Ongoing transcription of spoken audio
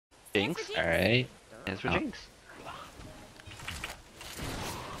Jinx. Alright. Stands for Jinx.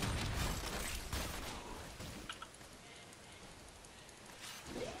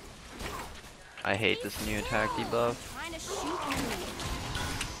 I hate this new attack debuff.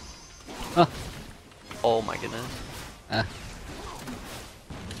 Huh. Oh my goodness. Ah.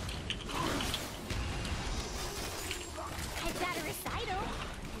 I've got a recital.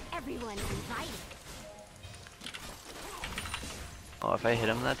 Everyone's invited. Oh, if I hit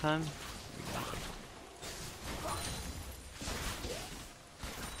him that time?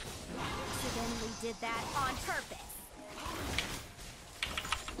 Accidentally did that on purpose.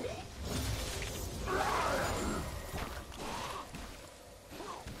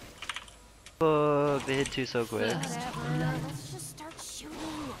 Fuck, they hit two so quick. Whatever. Let's just start shooting.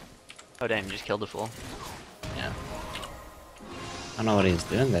 Oh damn, you just killed the fool. Yeah. I don't know what he's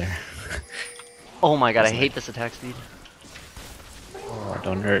doing there. Oh my god, I It's hate like- this attack speed. Oh,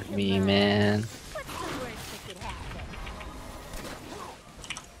 don't hurt me, man. What's the worst that could happen?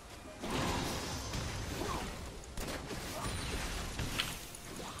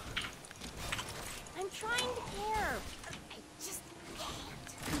 I'm trying to care. I just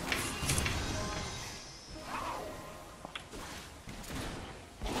can't.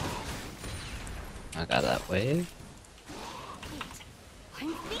 I got that wave. Wait,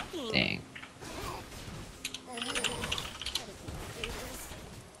 I'm thinking. Dang.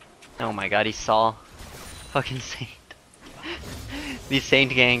 Oh my god, he saw. Fucking Saint. These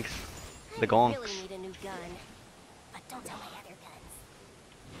Saint ganks. The I gonks. really need a new gun. But don't tell my other guns.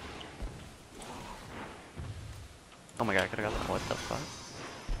 Oh my god, I could've got that. What the fuck?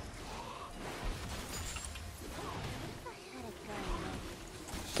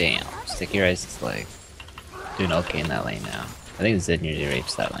 Damn. Sticky Rice is like doing okay in that lane now. I think Zed usually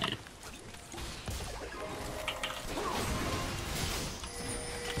rapes that lane.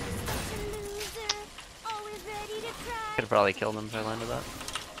 Loser, always ready to cry. Could've probably killed him if I landed that.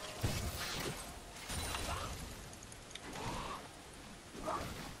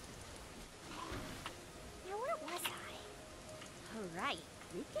 Now where was I? Alright,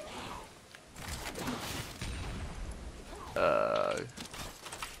 we can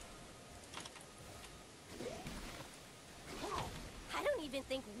I don't even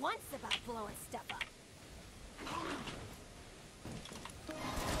think once about blowing stuff up.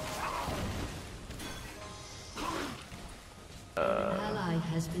 Ally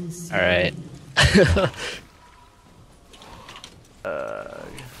has been slain. Alright.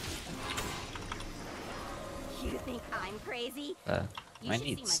 You think I'm crazy? You Might should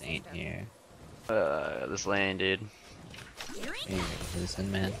need see my Saint sister. here. This lane, dude. Maybe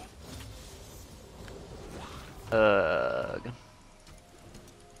listen, man.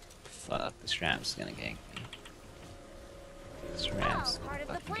 Fuck, this Ram's gonna gank me. This Ram's Oh, part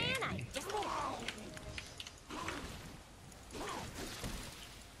gonna of the fucking plan. gank I me. just made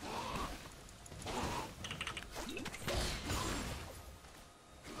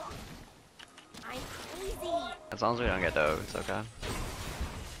I'm crazy. As long as we don't get dove, it's okay.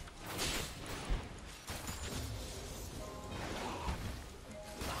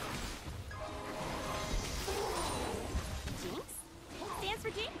 Jinx? Stands for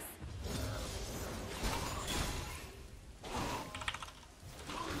Jinx.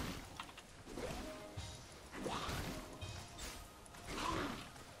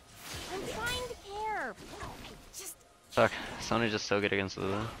 I'm trying to care. I just Fuck, Sony's just so good against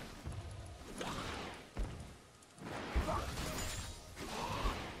Lulu.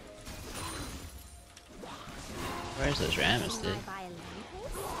 Where's this Rammus, dude? my violin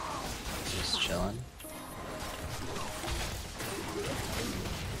place? Just chilling.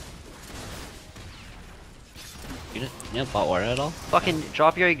 You didn't bot water at all? Fucking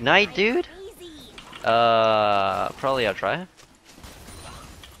drop your ignite, dude! Crazy. Probably I'll try.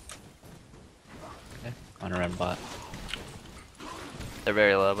 Okay, on a run bot. They're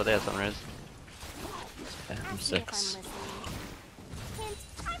very low, but they have some riz. Okay, I'm Ask me if I'm 6. listening. Hint,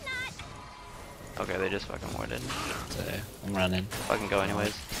 I'm not. Okay, they just fucking warded. So I'm running. Fucking go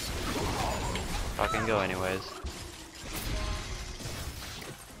anyways. Fucking go anyways.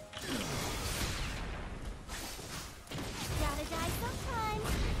 Gotta die sometime.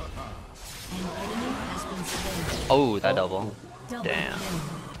 An enemy has been slain. Oh, that double. Double Damn.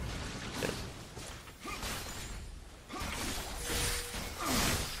 kill.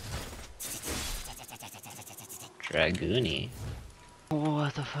 Dragoony.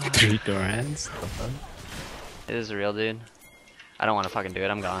 What the fuck? 3 Dorans? The fuck? It is real, dude. I don't want to fucking do it,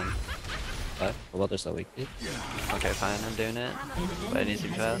 I'm gone. What? What there's so weak, dude? Okay, fine, I'm doing it. An But it enemy needs to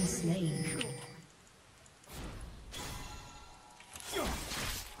be has been fast. slain.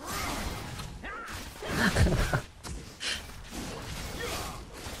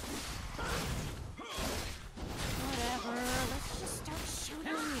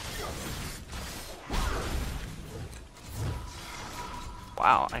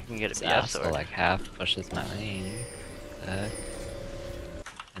 Wow, I can get a This BF asshole sword. like half pushes my lane.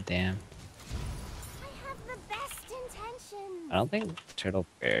 Damn. I have the best intentions. I don't think turtle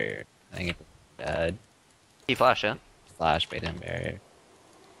barrier. I think it's dead. He flash, yeah? Flash bait and barrier.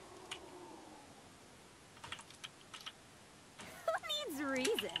 Who needs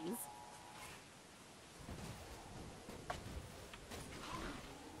reasons?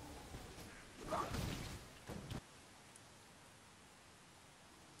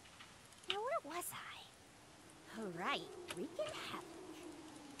 Now where was I? Alright, wreaking havoc.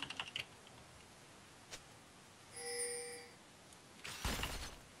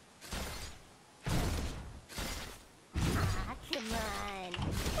 Ah, come on.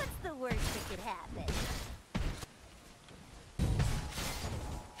 What's the worst that could happen?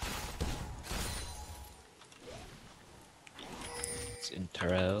 It's in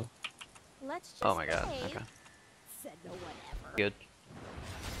Turo. Let's just Oh my god, say, okay. said no whatever. Good.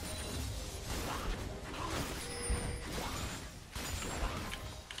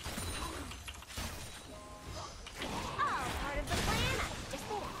 All part of the plan. I just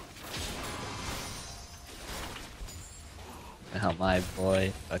did it. Help my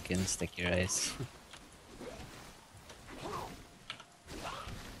boy fucking sticky rice.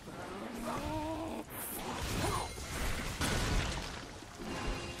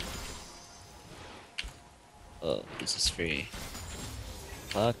 Oh, this is free.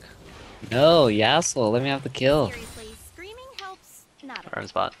 Fuck. No, Yasel, let me have the kill. Seriously, screaming helps not a Burn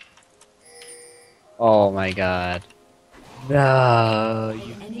spot. Oh my god. No,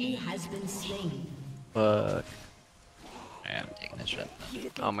 you An enemy has been slain. fuck. Alright, I'm taking this shot. You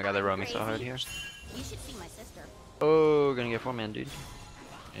think Oh my god, they're I'm roaming so hard crazy? here. You should see my sister. Oh, gonna get 4-man, dude.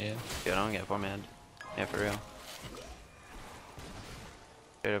 Yeah. Dude, I'm gonna get 4-man. Yeah, for real.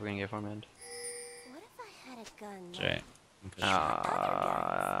 Straight up gonna get 4-man. What if I had a gun? That's right. I'm pushing.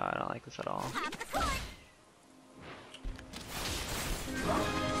 I don't like this at all. Pop the cork.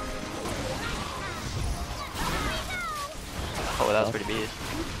 Oh, that was pretty beast.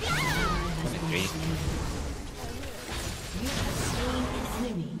 23. You have slain an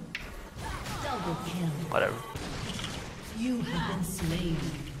enemy. Double kill. Whatever. You have been slain.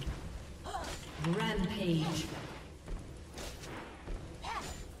 Rampage.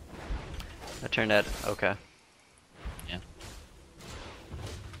 I turned that. Okay. Yeah.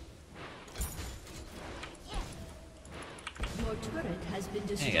 Your turret has been I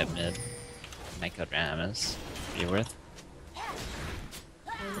destroyed. got mid. My code Ram is pretty worth. An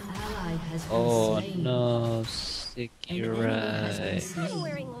ally has been Oh slain. no, sticky An enemy has been rice. I'm slain.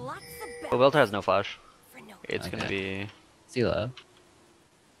 wearing lots of But bells WildTurtle has no flash. for no It's gonna Okay. be. Zelo.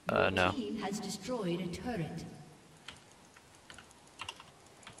 Your No. team has destroyed a turret.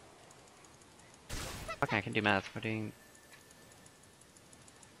 Fucking, I can do math. What are you?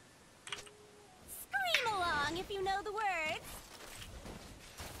 Scream along if you know the words.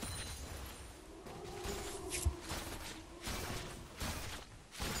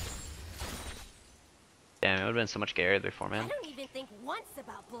 Damn, it would've been so much scarier with I 4-man. don't even think once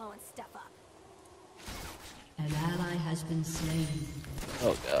about blowing stuff up. An ally has been slain.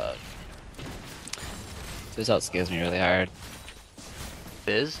 Oh god. This outscales me really hard.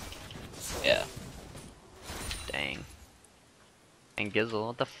 Fizz? Yeah. Dang. And Gizzle,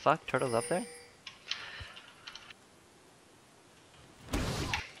 what the fuck? Turtle's up there?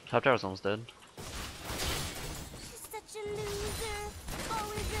 Top tower's almost dead. She's such a loser.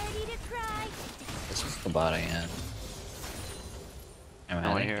 Always ready to cry. This is the bot again. No I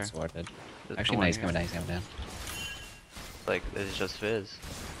one think here. it's warded. There's Actually, no no, one he's here. coming down, he's coming down. Like, it's just Fizz.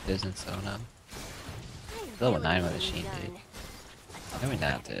 It isn't so no. I Level really 9 with a need machine, gun. dude. Coming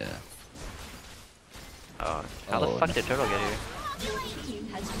down to. Oh, how the Oh, fuck no. did Turtle get here? Your team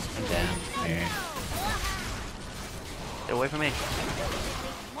has I'm destroyed down. Here. Get away from me!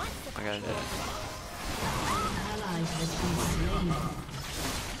 Once I got it. an ally has been slain.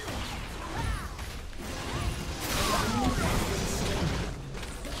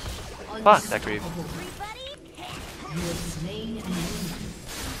 Fuck, that creep. everybody, You have slain an enemy.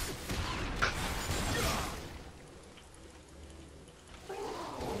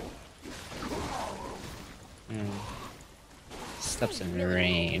 Steps in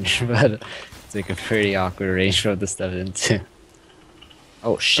range, but it's like a pretty awkward range for him to step into.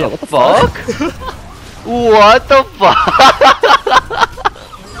 Oh shit, what the fuck? What the fuck?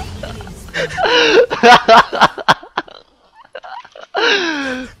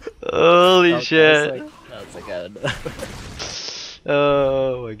 Holy shit. That's like a...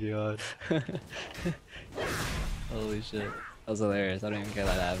 Oh my god. Holy shit. That was hilarious. I don't even care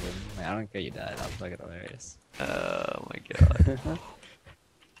that happened. Like, I don't care you died. That was fucking hilarious. Oh my god.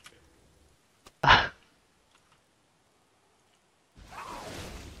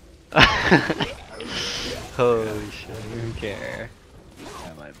 Holy shit. I don't care.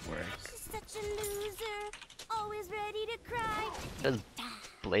 That might work. She's such a loser. Always ready to cry. Does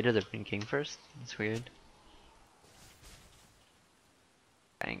Blade of the Green King first? That's weird.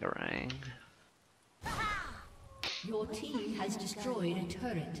 Bangarang. Your team has destroyed a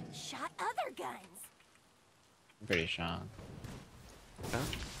turret. Shot other guns. I'm pretty strong. Huh?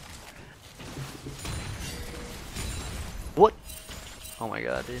 What? Oh my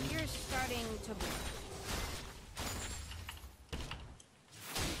god, dude. You're starting to.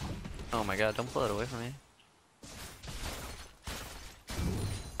 Oh my god, don't pull it away from me.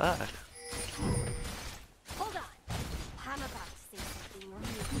 Fuck. Hold on. I'm about to say something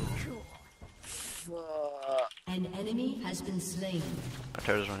really cool. An enemy has been slain. Our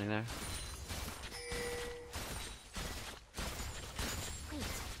turtle's running there. Wait.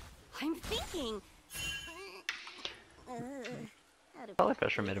 I'm thinking. How to Probably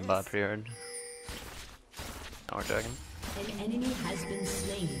pressure mid and bot pretty hard. No, we're joking. An enemy has been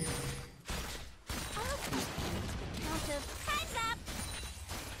slain. count of time's up.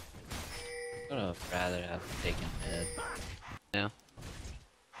 I would have rather have taken mid. Yeah.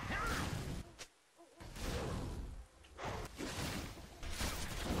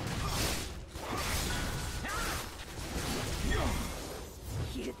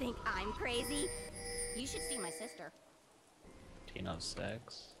 You think I'm crazy? You should see my sister.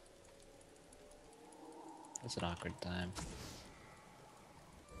 1806. That's an awkward time.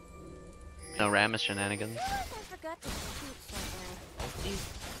 No Rammus shenanigans. I feel like I forgot to shoot something.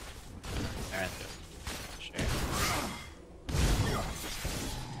 Alright, sure.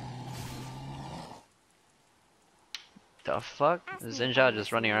 The fuck? Zinja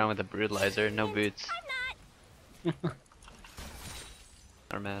just running around with a brutalizer, no boots. I'm not.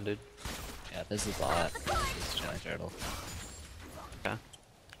 Or man, dude. Yeah, this is a lot. This is chilling turtle. Okay.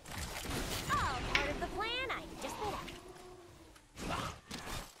 All part of the plan. I just went out.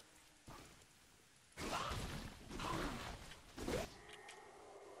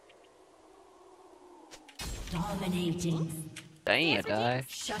 Dominating. Damn. Die.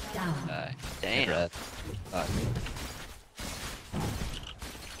 Shut down. Die. Damn. Good breath. Fuck.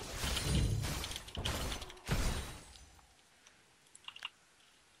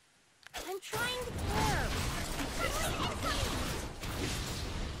 I'm trying to care.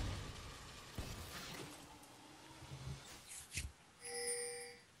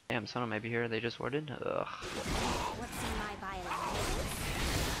 Damn, someone might be here. They just warded. Ugh. What's in my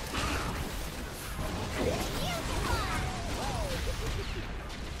violin?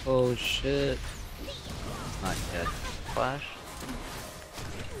 Oh shit. Not good. Flash.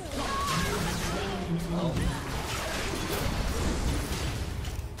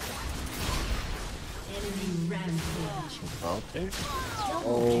 Enemy rampage. Walter?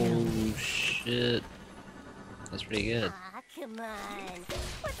 Oh shit. That's pretty good. Ah, come on.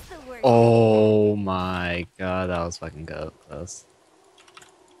 What's the word? Oh my god, that was fucking close.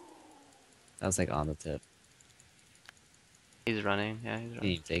 That was like on the tip. He's running. Yeah, he's You running.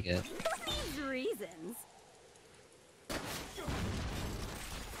 need to take it. These reasons.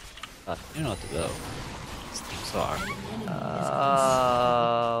 Fuck, you know what to do. This team's so hard. An enemy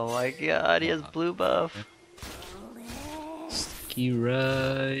Oh my god, he has blue buff. Sticky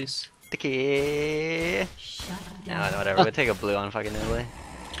rice. Okay. shut Nah, down. whatever. We'll take a blue on fucking Italy.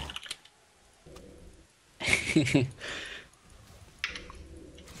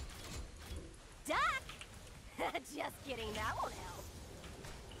 Duck! Just kidding, that won't help.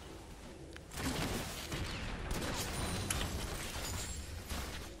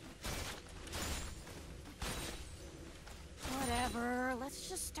 Whatever, let's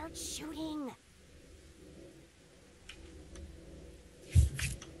just start shooting.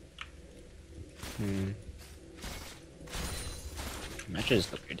 Hmm. That should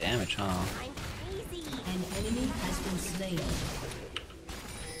just up your damage, huh? I'm crazy. An enemy has been slain.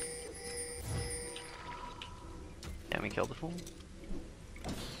 Damn, we killed the fool.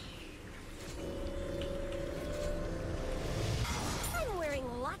 I'm wearing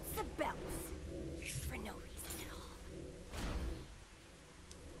lots of belts. For no reason at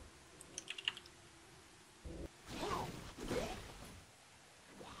all.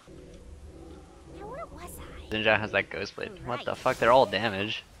 Now where was I? Zinja has that ghost blade. What the fuck? They're all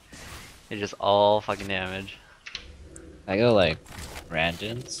damage. They're just all fucking damage. I go like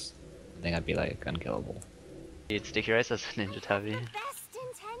Randons, I think I'd be like unkillable. Dude, sticky rice as a ninja tabi. Best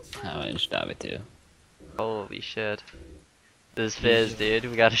intentions. I would stab it too. Holy shit. This Fizz, dude.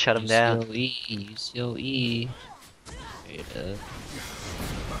 We gotta shut him down. UCLE, UCLE. Beta.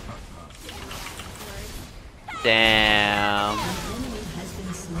 Damn. An enemy has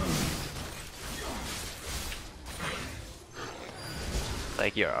been slain.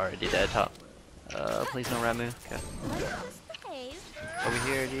 Like you're already dead top. Please no Ramu. Okay. Let's just behave. Over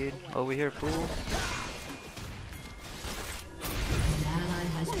here, dude. Over here, fool. An ally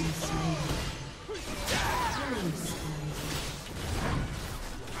has been slain. Killing spree.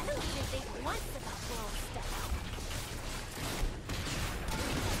 I don't even think once about blowing stuff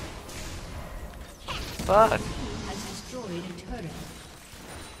up. Fuck. Has destroyed a turret.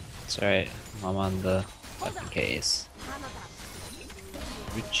 It's alright. I'm on the fucking case. I'm about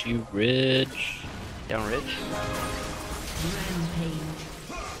Richie Rich. Down rich. Rampage.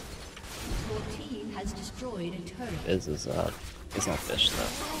 Your team has destroyed a turret. Fizz is up. He's not fish though.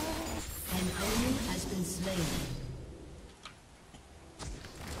 An enemy has been slain.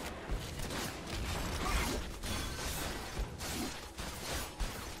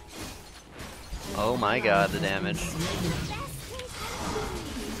 Oh my god, the damage. Has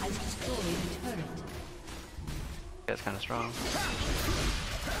destroyed a turret. That's kind of strong.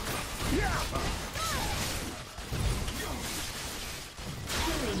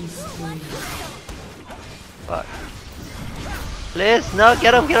 Killing spree. Fuck. Please, no,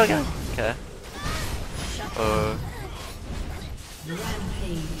 get him, get him, get him. Okay.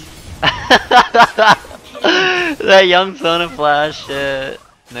 Rampage. That young Sona flash shit.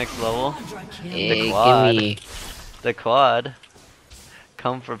 Next level. Quadra kill. Hey, quad. gimme. The quad.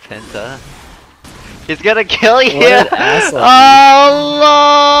 Come for Penta. He's gonna kill you! What an asshole. Oh,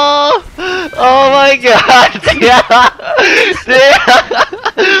 lol! Oh my god!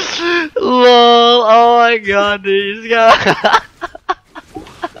 Damn! Lol! Oh my god, dude! He's gonna.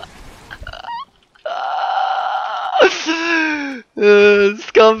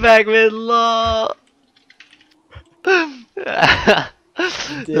 Scumbag mid lol! The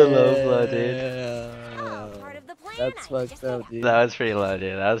low blow, dude. oh, part of the plan. That's I fucked just up, dude. That was pretty low,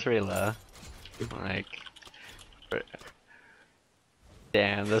 dude. That was pretty low. Like,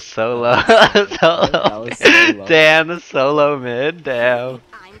 damn the solo, solo. was so low. Damn the solo mid. Damn.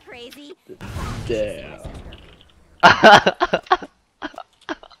 I'm crazy. Damn.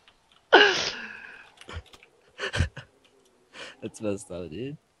 That's messed up,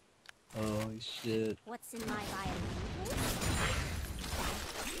 dude. Holy shit. What's in my violin?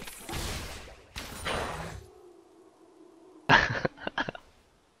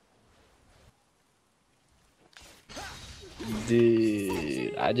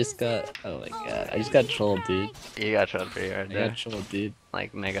 Dude, I just got. Oh my god. I just got trolled, dude. You got trolled pretty hard I there. got trolled, dude.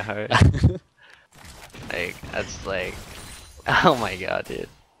 Like mega hard. Like that's like. Oh my god, dude.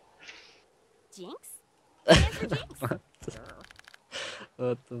 Jinx? Answer Jinx.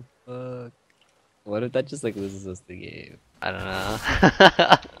 What the fuck? What if that just like loses us the game? I don't know.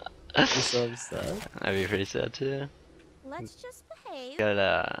 I'm so upset. I'd be pretty sad too. Let's just behave.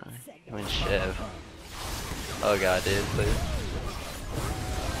 Got win Shiv. Oh god, dude, please.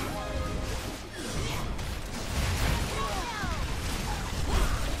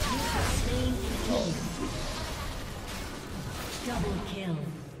 Double kill.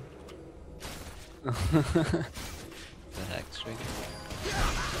 The heck, string?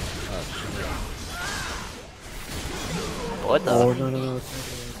 Oh shit. What the? Oh no no no!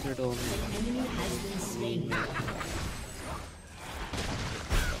 Turtle. Enemy has been slain.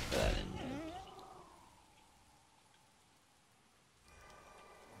 That in.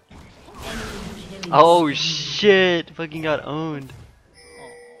 Enemy killing. Oh shit! Fucking got owned.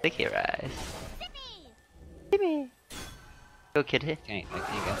 Sticky rice. Gimme. Go kitty. I can't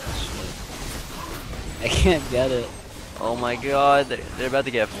get this shit. I can't get it. Oh my god, they're about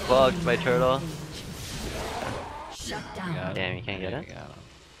to get fucked by turtle. Shut down. Got Damn, him. you can't get There it? we go.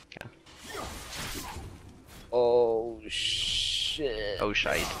 Okay. Oh shit. Oh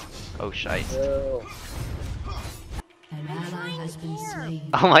shite. Oh shite. No. An ally has been slain.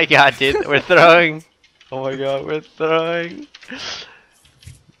 Oh my god, dude, we're throwing. Oh my god, we're throwing.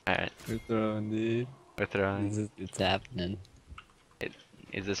 Alright, We're throwing, dude. we're throwing. It's happening.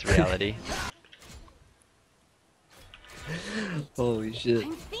 Is this reality? Holy shit.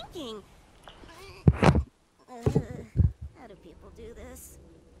 I'm thinking. How do people do this?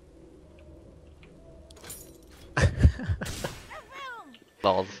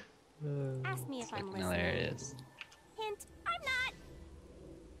 Lols. Ask me if I'm Fucking listening. hilarious. Hint, I'm not.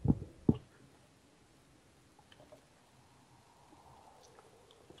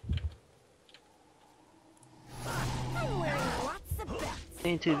 I'm wearing lots of belts.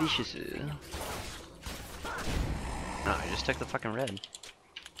 Into vicious. No, I just took the fucking red.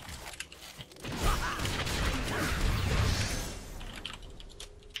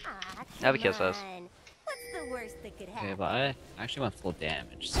 Ah, Have a kiss come us. on. What's the worst that could Okay, happen? but I actually want full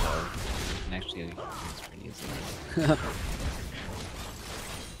damage, so I can actually get this pretty easily.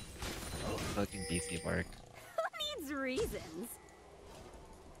 fucking DC bark. Who needs reasons?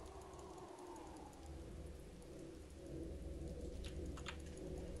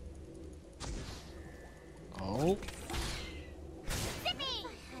 Oh. Zippy!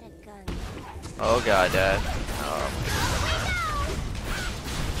 I had a gun. Oh god, Dad.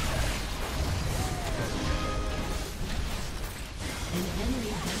 An enemy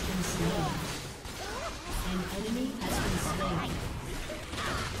has been slain. An enemy has been slain.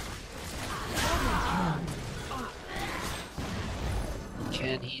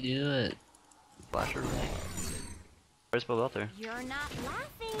 Can he do it? Flasher. Where's WildTurtle? You're not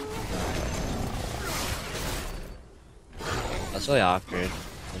laughing. That's really awkward.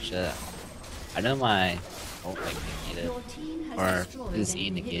 Which, I know my ult like negated, Your team has or destroyed his an E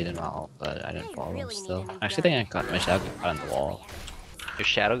negated inhibitor. my ult, but I didn't follow him really still. need a new Actually, I think gun. I caught my shadow got caught on the wall. Your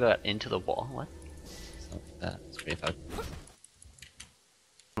shadow got into the wall? What? Something like that. It's pretty fucked.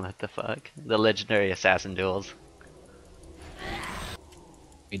 What the fuck? The legendary assassin duels.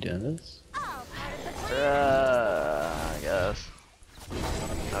 We doing this? All part of the plan. I guess.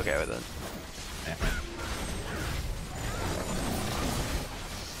 Okay with it.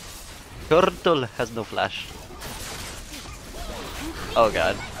 Turtle has no flash. Oh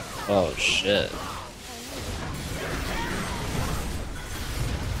god. Oh shit.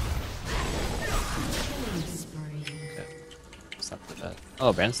 Killing spree. Okay. It's not too bad.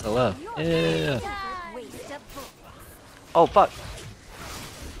 Oh, Brand's still low. Yeah. Waste of bullets. Oh fuck.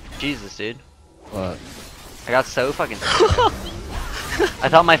 Jesus, dude. What? I got so fucking. I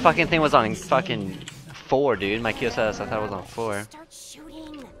thought my fucking thing was on fucking 4, dude. My QSS, I thought it was on 4. Start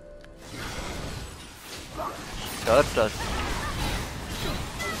shooting. Turtle.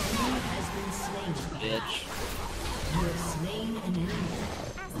 Enemy has been slain. Bitch. You have slain an enemy.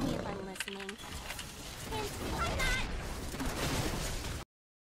 Ask me if I'm listening. Hint, I'm not.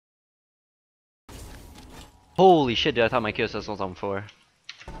 Holy shit, dude. I thought my QSS was on 4.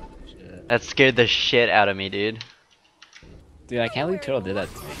 Shit. That scared the shit out of me, dude. Dude, I can't believe Turtle did that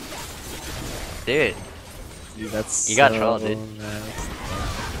to me. Dude, Dude, that's You got so trolled, dude. nice.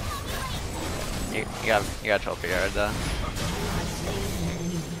 you got troll pretty hard though.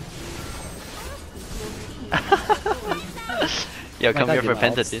 Yo, Oh my come God, here dude, for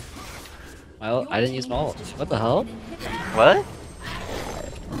Penta, ults. dude. My ult, I didn't use my ult. What the hell? What?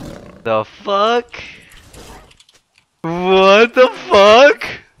 The fuck? What the fuck?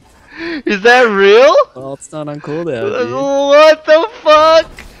 Is that real? Oh, it's not on cooldown, dude. What the fuck?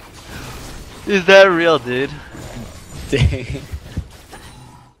 Is that real, dude? Dang. What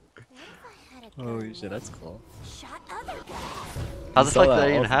if I had a gun Holy shit, that's cool. shot other guys? How the You saw fuck did that ult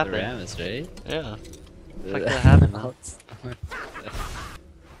even with the happen? Rammus, right? Yeah. Fuck did that happen, man?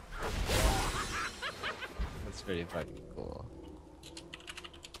 That's pretty fucking cool.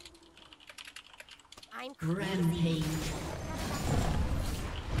 I'm Rampage.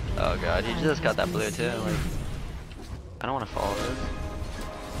 Oh god, you just got that blue too. Like, I don't want to follow this.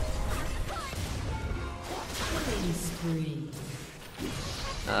 Killing spree.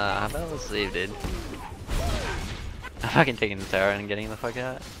 How about let's leave, dude? I'm fucking taking the tower and getting the fuck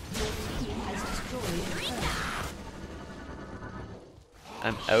out. Your team has destroyed a turret.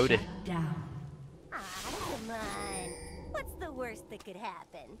 I'm out. Shut down. Ah, come on. What's the worst that could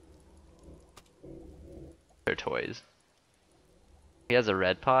happen? They're toys. He has a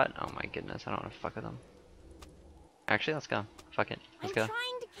red pot? Oh my goodness, I don't want to fuck with him. Actually, let's go. Fuck it. Let's I'm go.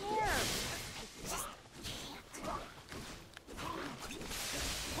 trying to care. I just can't.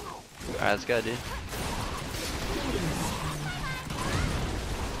 Alright, let's go, dude.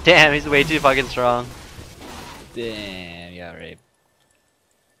 Damn, he's way too fucking strong. Damn, yeah, right.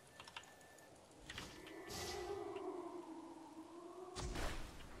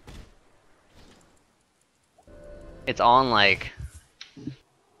 It's on like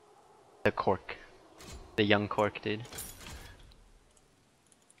the cork. The young cork, dude.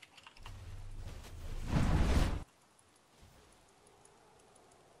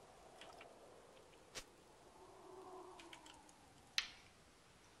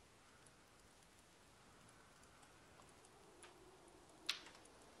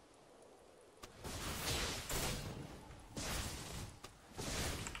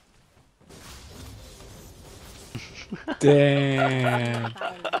 Damn.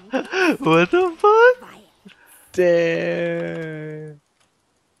 What the fuck? Damn.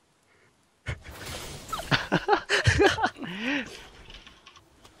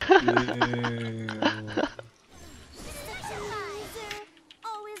 Such a miser.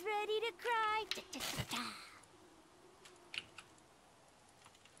 Always ready to cry.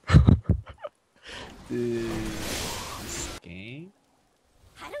 Dude, this game?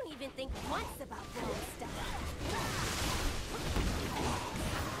 I don't even even think once about throwing stuff.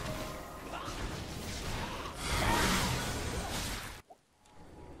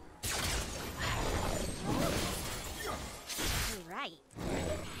 You're right.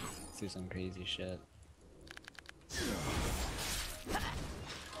 Let's do some crazy shit.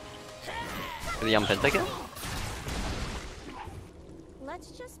 Did he unpin ticket?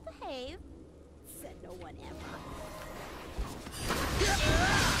 Let's just behave. Said no one ever.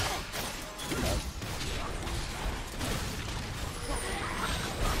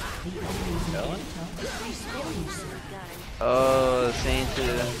 Oh, Saint.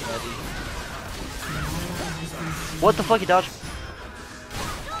 What the fuck, he dodged?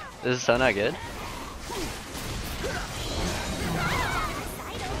 This is so not good.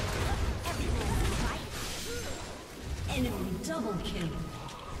 Enemy double kill.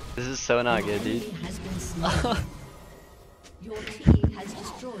 This is so not good, Enemy dude. has been slain. Your team has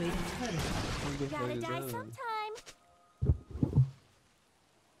destroyed a turret. Gotta die sometime.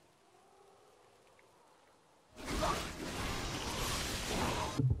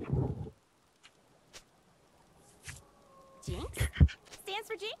 Jinx? Stands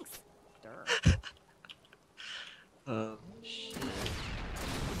for Jinx. Durr. Oh shit.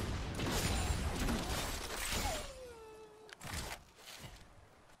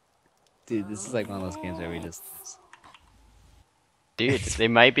 Dude, this is like one of those games where we just lose. Dude, they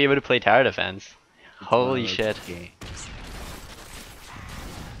might be able to play tower defense. Holy shit. Games.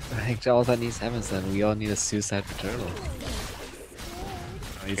 Like all that needs happens then we all need a suicide for turtle.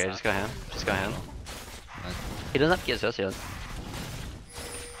 Oh, he's Okay, not- just go ham. Just go ham. What? He doesn't have to get associated.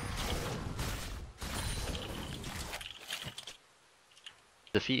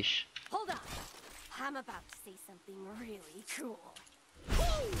 The fish. Hold on. I'm about to say something really cool.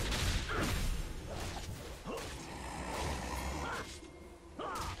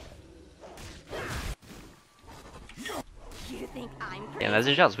 You think I'm crazy? Yeah,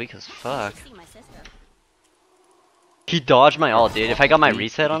 that shot's weak as fuck. See my sister. He dodged my ult, dude. If I got my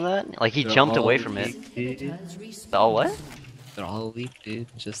reset on that, like he They're jumped all away from it. weak, dude. Does respawn. Oh, what? They're all weak, dude.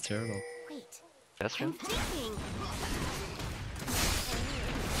 Just turtle. Wait. That's I'm true. thinking.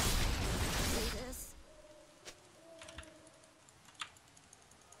 Do this.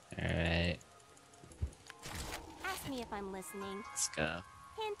 Alright, Ask me if I'm listening. let's go.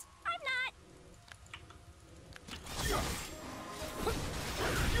 Hint, I'm not.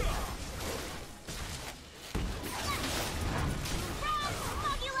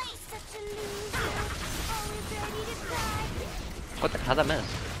 Smugulate, such a loser. Always ready to cry. What the? How'd that miss?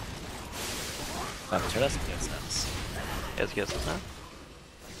 Oh, turtle doesn't make sense. Yeah, let's get this now.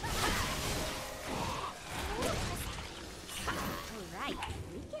 Alright,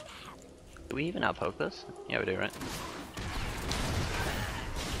 we can have it. Do we even outpoke this? Yeah, we do, right?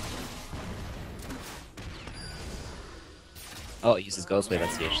 Oh, it uses Ghostwave.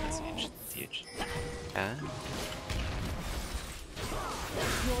 That's huge. That's huge. That's huge. Yeah.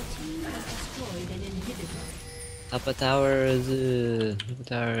 Your team has destroyed an inhibitor. Up a tower is up a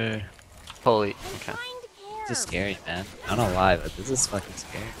tower. Holy. I'm Okay. trying to care. This is scary, man. I don't know why, but this is fucking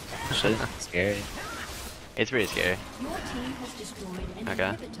scary. Shit, it's scary. It's pretty scary. Your team has destroyed an Okay.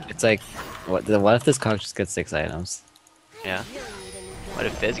 inhibitor. It's like, what if this Kog'Maw just gets 6 items? Yeah. Really need a new gun. What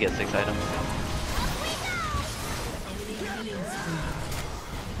if Fizz gets 6 items? Enemy killing spree.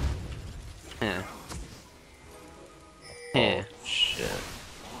 Yeah. Yeah. Shit.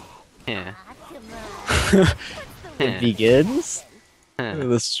 Yeah. Ah, come on. It begins? Yeah.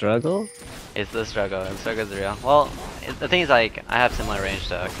 The struggle? It's the struggle. The struggle's real. Well, the thing is, like, I have similar range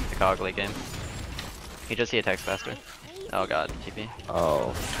to the Cog late game. You just see attacks faster. Oh god, TP.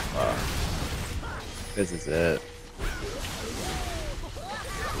 Oh, fuck. This is it.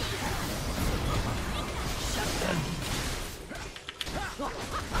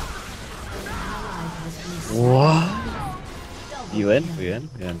 What? You win? We win?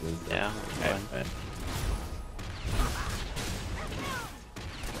 We win. Yeah. Okay, win.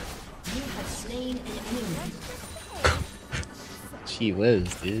 You have slain an enemy. Gee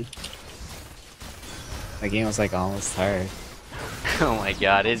whiz, dude. That game was like almost hard. Oh my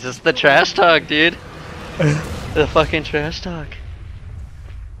god, it's just the trash talk, dude. The fucking trash talk.